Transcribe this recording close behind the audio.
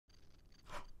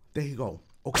There you go.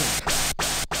 Okay.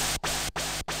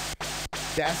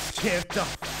 That scared the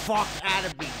fuck out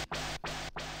of me.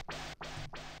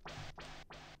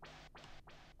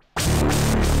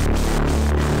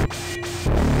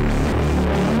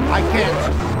 I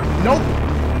can't. Nope.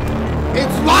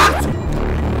 It's locked.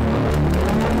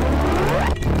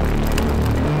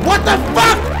 What the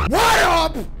fuck? What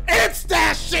up? It's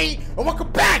Dashie, and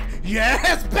welcome back.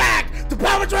 Yes, back to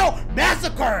Power Drill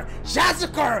Massacre,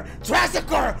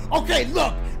 Massacre. Okay,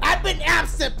 look, I've been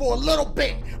absent for a little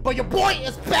bit, but your boy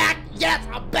is back. Yes,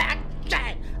 I'm back.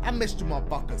 I missed you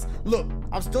motherfuckers. Look,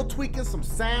 I'm still tweaking some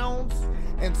sounds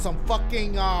and some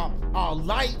fucking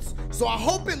lights, so I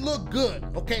hope it look good,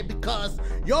 okay? Because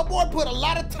your boy put a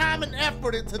lot of time and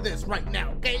effort into this right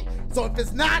now, okay? So if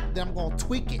it's not, then I'm gonna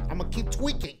tweak it. I'm gonna keep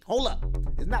tweaking. Hold up,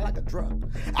 it's not like a drug.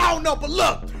 I don't know, but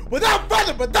look, without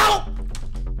further ado,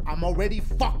 I'm already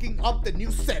fucking up the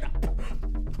new setup.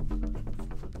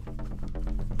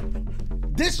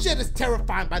 This shit is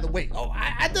terrifying, by the way. Oh,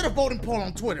 I did a voting poll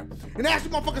on Twitter, and I asked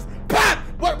you motherfuckers, Pop!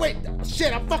 Wait,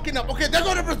 shit, I'm fucking up. Okay, there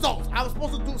go the results. I was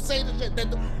supposed to say the shit.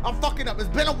 I'm fucking up. It's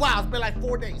been a while. It's been like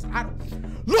 4 days.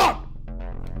 Look!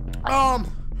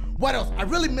 What else? I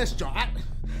really missed y'all.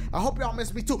 I hope y'all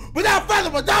missed me too. Without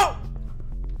further ado,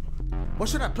 what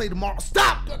should I play tomorrow?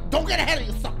 Stop! Don't get ahead of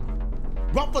yourself.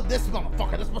 Run for this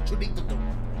motherfucker. That's what you need to do.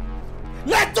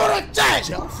 Let's do the change!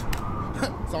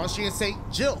 That's all she can say,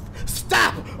 Jill.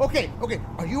 Stop! Okay.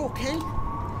 Are you okay?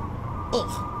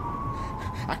 Ugh.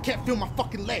 I can't feel my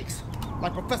fucking legs.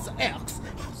 Like Professor X.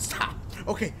 Stop.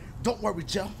 Okay, don't worry,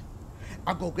 Jill.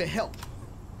 I'll go get help.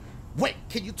 Wait,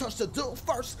 can you touch the dude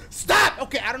first? Stop!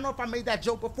 Okay, I don't know if I made that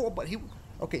joke before, but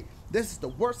okay, this is the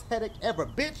worst headache ever,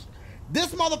 bitch. This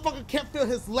motherfucker can't feel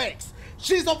his legs.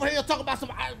 She's over here talking about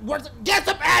get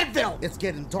some Advil! It's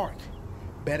getting dark.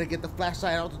 Better get the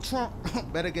flashlight out the trunk.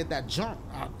 Better get that junk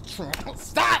out the trunk.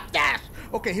 Stop, Dash!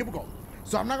 Okay, here we go.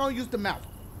 So I'm not gonna use the mouth.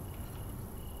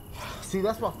 See,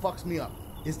 that's what fucks me up.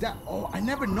 Is that, I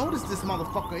never noticed this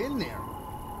motherfucker in there.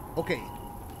 Okay.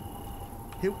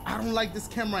 Here, I don't like this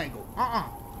camera angle.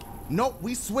 Nope,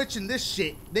 we switching this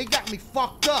shit. They got me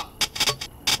fucked up.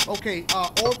 Okay,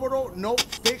 orbital, nope,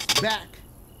 fix, back.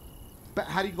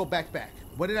 How do you go back?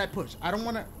 What did I push? I don't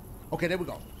wanna, okay, there we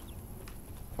go.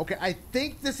 Okay, I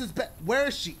think this is where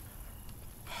is she?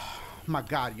 My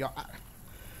God, y'all.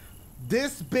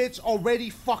 This bitch already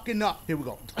fucking up. Here we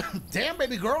go. Damn,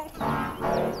 baby girl.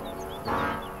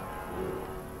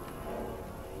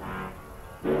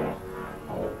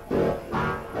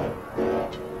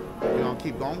 You gonna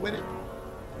keep going with it?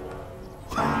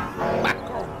 My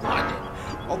girl,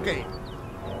 okay.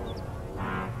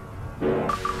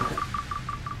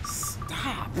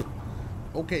 Stop.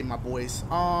 Okay, my boys.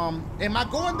 Am I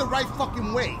going the right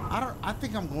fucking way? I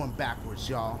think I'm going backwards,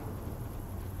 y'all.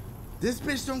 This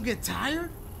bitch don't get tired?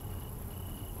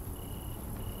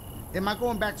 Am I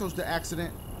going back towards the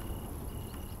accident?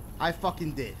 I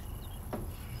fucking did.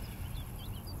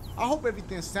 I hope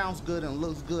everything sounds good and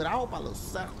looks good. I hope I look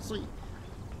sweet.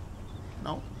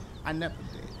 No, I never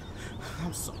did.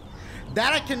 I'm sorry.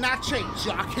 That I cannot change,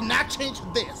 y'all. I cannot change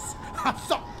this. I'm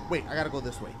sorry. Wait, I gotta go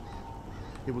this way.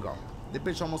 Here we go. The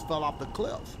bitch almost fell off the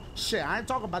cliff. Shit, I ain't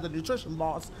talking about the nutrition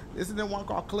bars. Isn't there one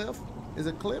called Cliff? Is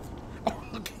it Cliff? Oh,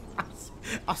 okay.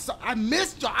 I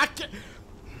missed y'all. I can't.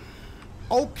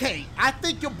 Okay, I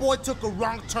think your boy took a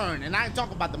wrong turn, and I ain't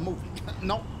talking about the movie.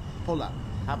 No, hold up.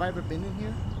 Have I ever been in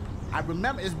here? I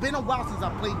remember. It's been a while since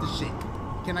I played this shit.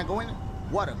 Can I go in it?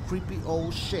 What a creepy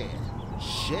old shed.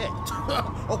 Shit.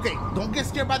 Okay, don't get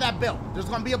scared by that bell. There's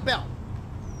gonna be a bell.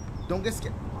 Don't get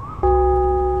scared.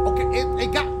 Okay,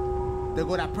 it got. There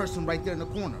go that person right there in the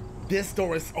corner. This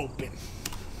door is open.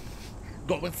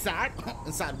 Go inside.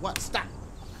 Inside what? Stop.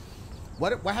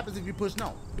 What happens if you push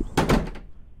no?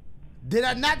 Did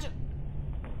I not just...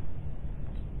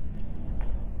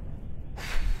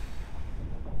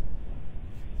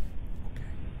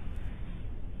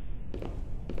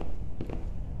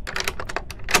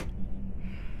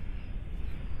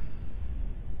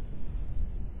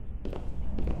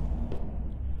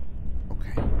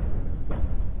 Okay.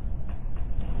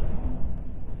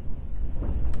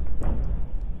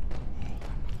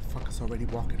 Motherfucker's already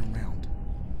walking around.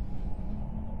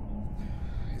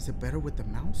 Is it better with the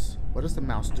mouse? What does the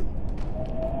mouse do?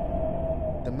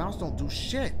 The mouse don't do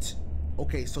shit.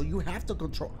 Okay, so you have to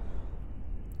control.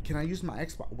 Can I use my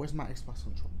Xbox? Where's my Xbox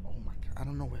control? Oh my God, I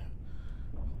don't know where.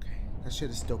 Okay, that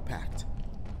shit is still packed.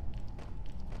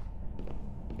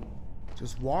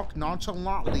 Just walk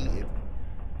nonchalantly.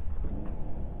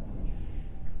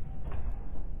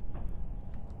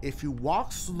 If you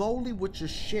walk slowly with your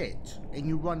shit and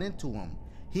you run into him,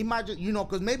 He might just, you know,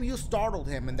 because maybe you startled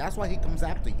him and that's why he comes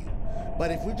after you.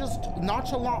 But if you're just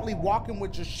nonchalantly walking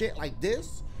with your shit like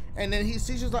this, and then he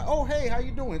sees you like, oh, hey, how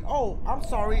you doing? Oh, I'm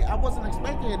sorry, I wasn't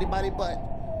expecting anybody, but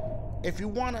if you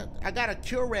want to, I got a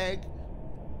Keurig.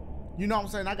 You know what I'm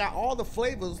saying? I got all the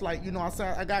flavors, like, you know what I'm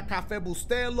saying? I got Cafe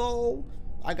Bustelo,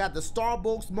 I got the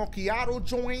Starbucks Macchiato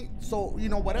joint. So, you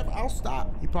know, whatever, I'll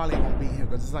stop. He probably won't be here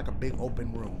because it's like a big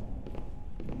open room.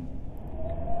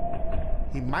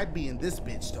 He might be in this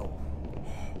bitch, though.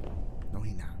 No,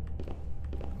 he not.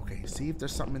 Okay, see if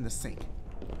there's something in the sink.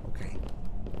 Okay.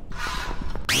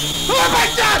 Oh my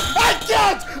God! I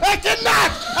can't! I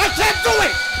cannot! I can't do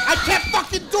it! I can't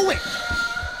fucking do it!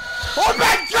 Oh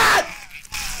my God!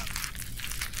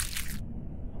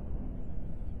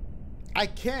 I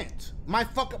can't. My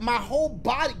whole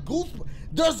body,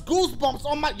 there's goosebumps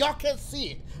on my, y'all can't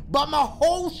see it, but my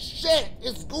whole shit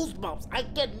is goosebumps. I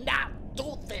cannot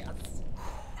do this.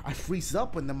 I freeze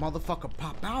up when the motherfucker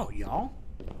pop out, y'all.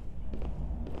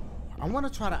 I want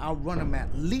to try to outrun him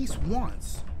at least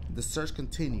once. The search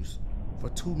continues for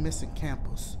 2 missing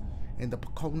campers in the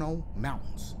Pocono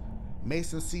Mountains.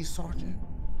 Mason C. Sergeant.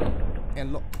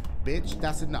 And look, bitch,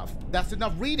 that's enough. That's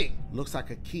enough reading. Looks like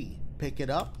a key. Pick it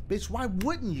up. Bitch, why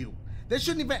wouldn't you? They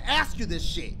shouldn't even ask you this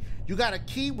shit. You got a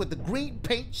key with the green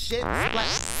paint shit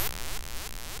splash.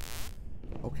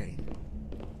 Okay.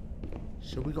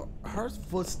 Should we go? Her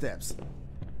footsteps.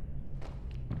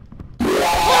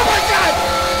 Oh my God!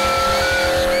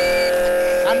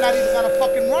 I'm not even gonna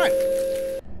fucking run.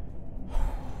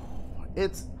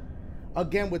 It's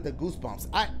again with the goosebumps.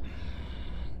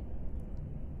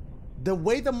 The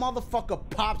way the motherfucker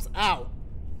pops out.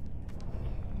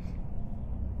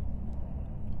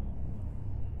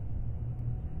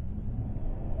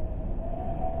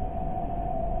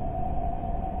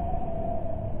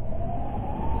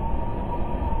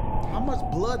 How much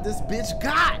blood this bitch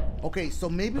got? Okay, so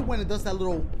maybe when it does that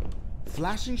little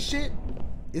flashing shit,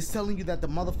 it's telling you that the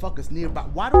motherfucker's nearby.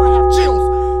 Why do I have chills?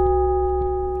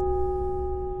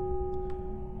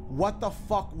 What the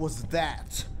fuck was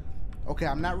that? Okay,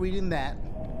 I'm not reading that.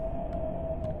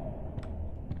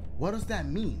 What does that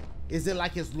mean? Is it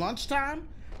like it's lunchtime?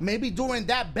 Maybe during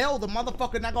that bell, the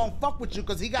motherfucker not gonna fuck with you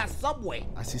because he got Subway.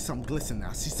 I see something glistening.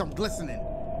 I see something glistening.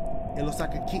 It looks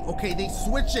like a key. Okay, they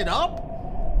switch it up?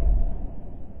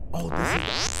 Oh, this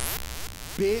is...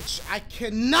 Bitch, I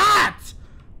cannot!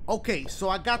 Okay, so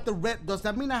I got the red. Does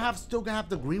that mean I still gonna have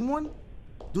the green one?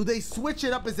 Do they switch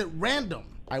it up? Is it random?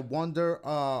 I wonder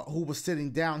who was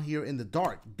sitting down here in the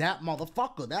dark. That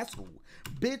motherfucker, that's who.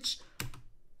 Bitch.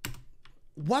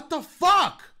 What the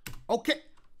fuck? Okay.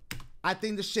 I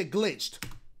think the shit glitched.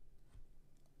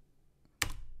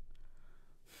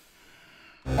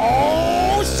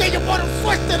 Oh shit, you wanna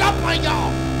switch it up on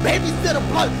y'all. Babysitter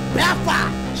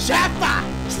Bloodbath, Shaffa,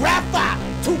 Traffa,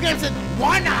 2 games in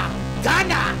one.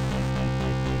 Donna.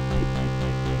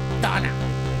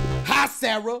 Hi,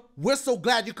 Sarah. We're so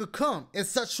glad you could come in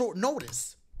such short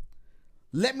notice.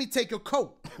 Let me take your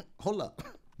coat. Hold up.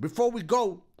 Before we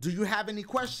go, do you have any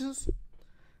questions?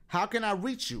 How can I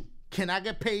reach you? Can I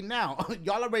get paid now?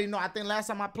 Y'all already know, I think last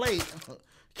time I played.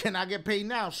 Can I get paid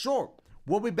now? Sure.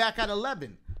 We'll be back at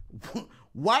 11.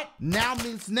 What? Now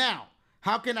means now.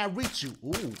 How can I reach you?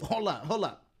 Ooh, hold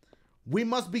up. We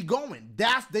must be going.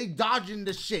 They dodging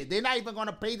the shit. They're not even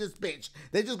gonna pay this bitch.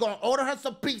 They're just gonna order her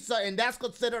some pizza and that's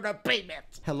considered a payment.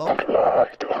 Hello?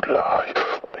 Don't lie.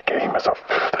 The game is up.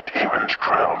 The demons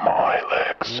trail my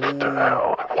legs. To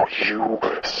hell will you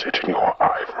sit in your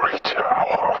ivory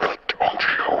tower. Don't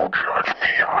you judge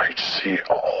me. I see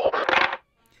all.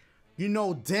 You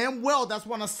know damn well that's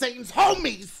one of Satan's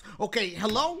homies. Okay,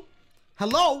 hello?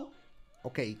 Hello?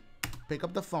 Okay, pick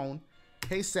up the phone.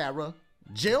 Hey, Sarah.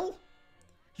 Jill?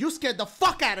 You scared the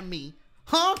fuck out of me,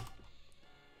 huh?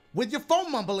 With your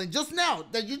phone mumbling just now.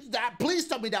 Please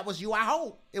tell me that was you. I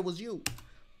hope it was you.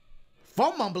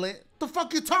 Phone mumbling? The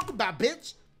fuck you talking about,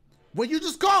 bitch? Well, you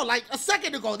just called like a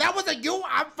second ago. That wasn't you.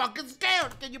 I'm fucking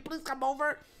scared. Can you please come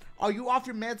over? Are you off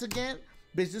your meds again?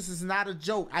 Bitch, this is not a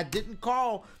joke. I didn't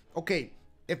call. Okay,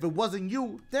 if it wasn't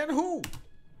you, then who?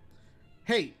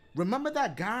 Hey, remember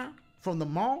that guy from the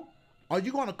mall? Are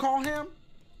you gonna call him?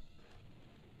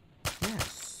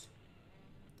 Yes.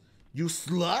 You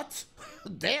slut?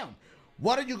 Damn.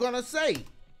 What are you gonna say?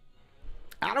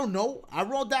 I don't know. I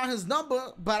wrote down his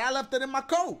number, but I left it in my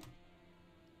coat.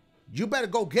 You better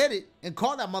go get it and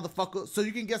call that motherfucker so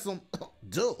you can get some...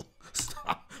 Duh.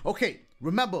 Stop. Okay,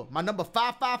 remember, my number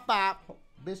 555...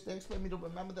 Bitch, they expect me to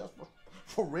remember that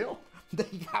for real? They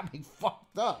got me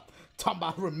fucked up. Talking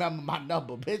about remember my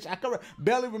number, bitch. I can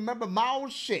barely remember my own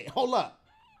shit. Hold up.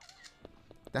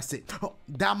 That's it. Oh,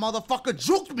 that motherfucker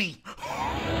juked me.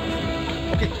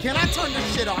 Okay, can I turn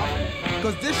this shit off?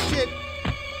 Because this shit...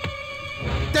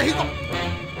 There he go.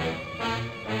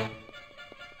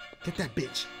 Get that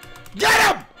bitch. Get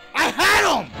him! I had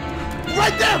him!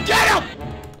 Right there, get him!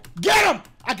 Get him!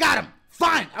 I got him.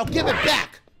 Fine, I'll give it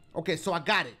back. Okay, so I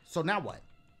got it. So now what?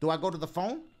 Do I go to the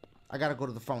phone? I gotta go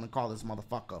to the phone and call this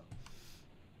motherfucker.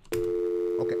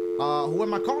 Okay, who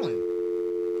am I calling?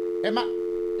 Am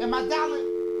I dialing?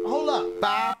 Hold up.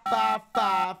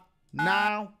 555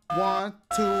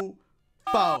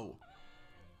 9124.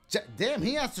 Damn,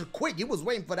 he answered quick. He was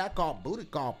waiting for that call. Booty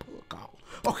call, pull call.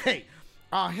 Okay.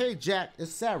 Hey Jack,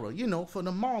 it's Sarah. You know, for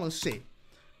the mall and shit.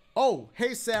 Oh,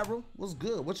 hey Sarah, what's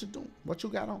good? What you doing? What you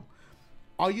got on?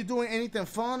 Are you doing anything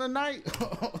fun tonight?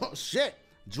 Shit,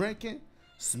 drinking,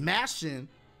 smashing.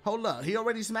 Hold up, he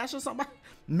already smashing somebody?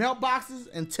 Mailboxes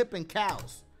and tipping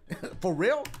cows. For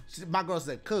real? My girl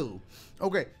said, cool.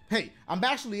 Okay, hey, I'm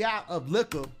actually out of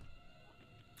liquor.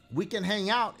 We can hang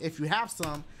out if you have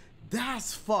some.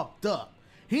 That's fucked up.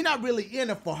 He not really in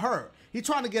it for her. He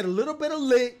trying to get a little bit of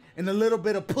lit and a little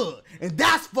bit of put. And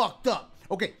that's fucked up.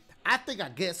 Okay, I think I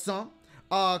get some.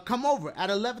 Come over at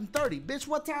 11:30. Bitch,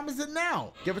 what time is it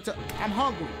now? Give it to, I'm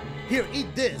hungry. Here,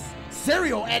 eat this.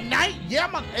 Cereal at night? Yeah,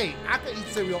 hey, I can eat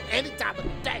cereal any time of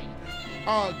the day.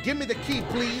 Give me the key,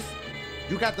 please.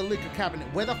 You got the liquor cabinet.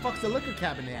 Where the fuck's the liquor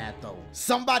cabinet at, though?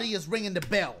 Somebody is ringing the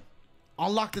bell.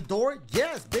 Unlock the door?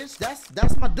 Yes, bitch,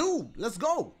 that's my dude. Let's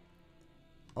go.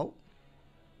 Oh.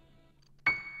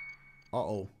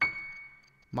 Uh-oh.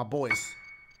 My boys.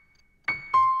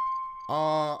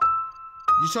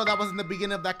 You sure that wasn't the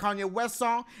beginning of that Kanye West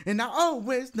song? And I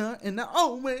always know, and I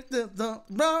always the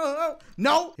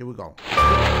no. Here we go.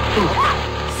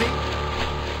 See?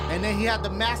 And then he had the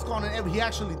mask on and everything. He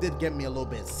actually did get me a little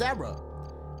bit. Sarah,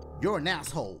 you're an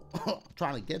asshole.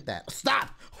 Trying to get that. Stop.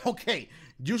 Okay.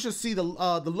 You should see the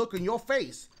look in your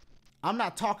face. I'm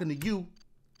not talking to you.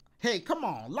 Hey, come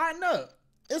on, line up.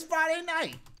 It's Friday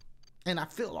night. And I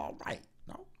feel all right.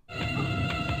 No?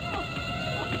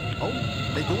 Oh,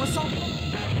 they doing something?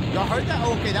 Y'all heard that?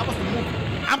 Oh, okay, that was the movie.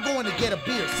 I'm going to get a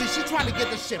beer. See, she trying to get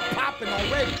this shit popping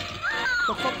already.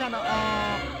 The fuck kind of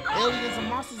aliens and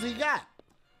monsters he got?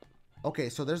 Okay,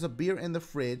 so there's a beer in the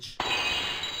fridge.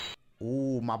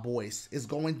 Ooh, my boys, it's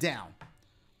going down.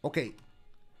 Okay,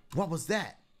 what was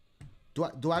that?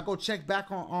 Do I go check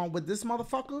back on with this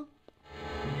motherfucker?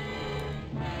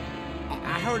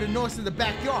 I heard a noise in the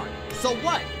backyard. So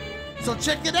what? So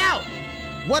check it out.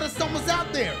 What if someone's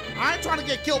out there? I ain't trying to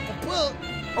get killed for pug.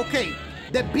 Okay,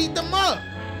 they beat them up.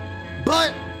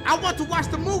 But I want to watch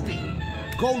the movie.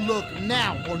 Go look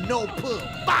now or no pug.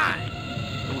 Fine.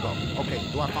 Here we go. Okay,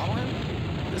 do I follow him?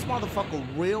 This motherfucker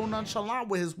real nonchalant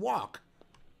with his walk.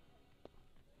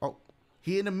 Oh,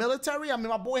 he in the military? I mean,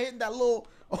 my boy hitting that little...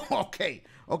 Okay,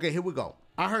 here we go.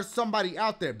 I heard somebody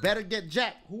out there. Better get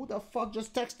Jack. Who the fuck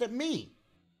just texted me?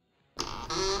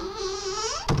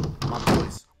 My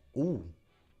boys. Ooh.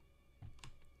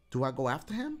 Do I go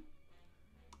after him?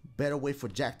 Better wait for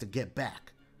Jack to get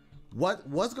back.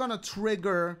 What's gonna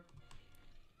trigger?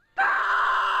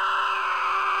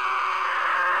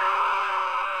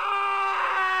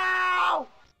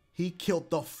 He killed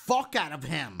the fuck out of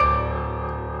him.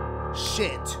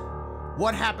 Shit.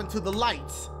 What happened to the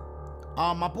lights?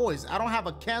 My boys, I don't have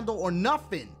a candle or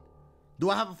nothing. Do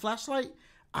I have a flashlight?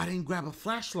 I didn't grab a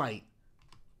flashlight.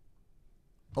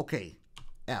 Okay,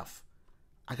 F.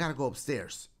 I gotta go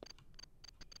upstairs.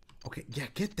 Okay, yeah,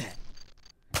 get that.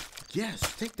 Yes,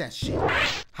 take that shit.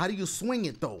 How do you swing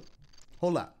it though?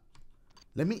 Hold up.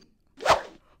 Let me...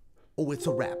 Oh, it's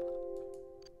a wrap.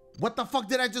 What the fuck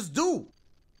did I just do?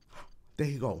 There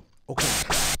you go. Okay.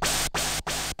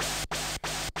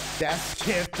 That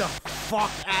scared the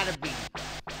fuck out of me.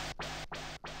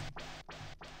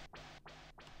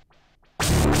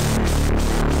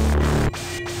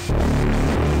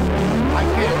 I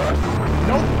can't.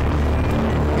 Nope.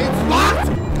 It's locked.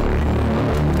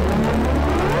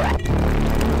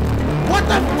 What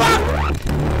the fuck?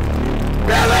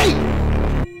 Billy!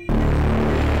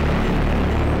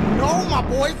 No, my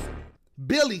boys.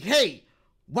 Billy, hey.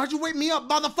 Why'd you wake me up,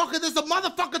 motherfucker? There's a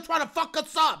motherfucker trying to fuck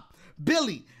us up.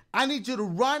 Billy, I need you to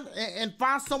run and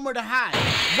find somewhere to hide.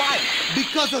 Why?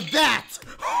 Because of that.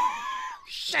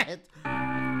 Shit.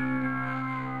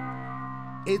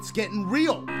 It's getting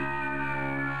real.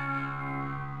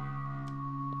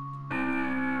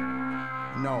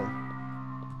 No.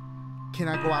 Can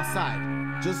I go outside?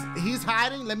 He's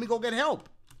hiding. Let me go get help.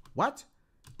 What?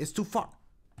 It's too far.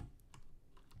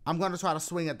 I'm gonna try to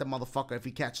swing at the motherfucker if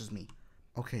he catches me.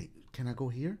 Okay, can I go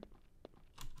here?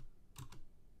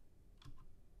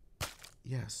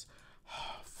 Yes.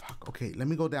 Oh, fuck. Okay, let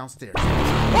me go downstairs.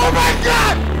 Oh my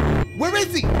God! Where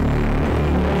is he?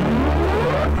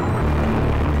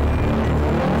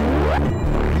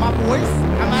 My boys,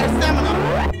 I'm out of stamina.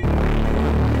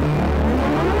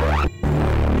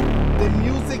 The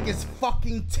music is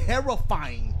fucking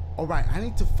terrifying. All right, I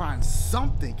need to find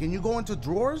something. Can you go into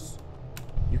drawers?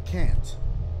 You can't.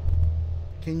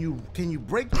 Can you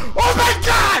break? Oh my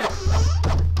God!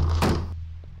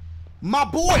 My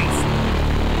boys!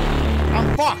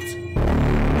 I'm fucked.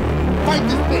 Fight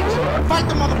this bitch. Fight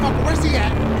the motherfucker. Where's he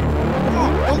at? Come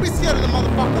on, don't be scared of the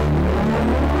motherfucker.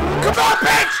 Come on,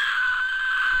 bitch!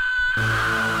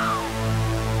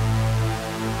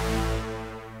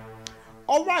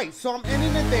 All right, so I'm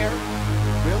ending it there.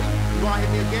 Really? You gonna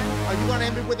hit me again? Are you gonna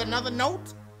hit me with another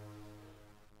note?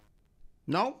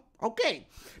 No? Okay.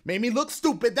 Made me look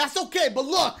stupid. That's okay, but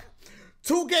look.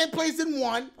 2 gameplays in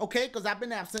 1, okay, because I've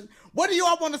been absent. What do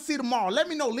y'all want to see tomorrow? Let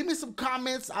me know. Leave me some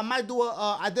comments. I might do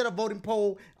I did a voting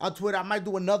poll on Twitter. I might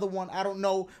do another one. I don't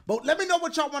know. But let me know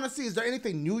what y'all want to see. Is there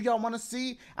anything new y'all want to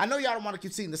see? I know y'all don't want to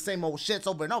keep seeing the same old shits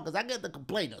over and over because I get the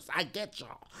complainers. I get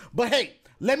y'all. But hey,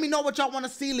 let me know what y'all want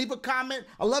to see. Leave a comment.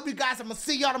 I love you guys. I'm going to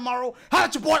see y'all tomorrow. Holla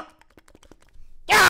at your boy.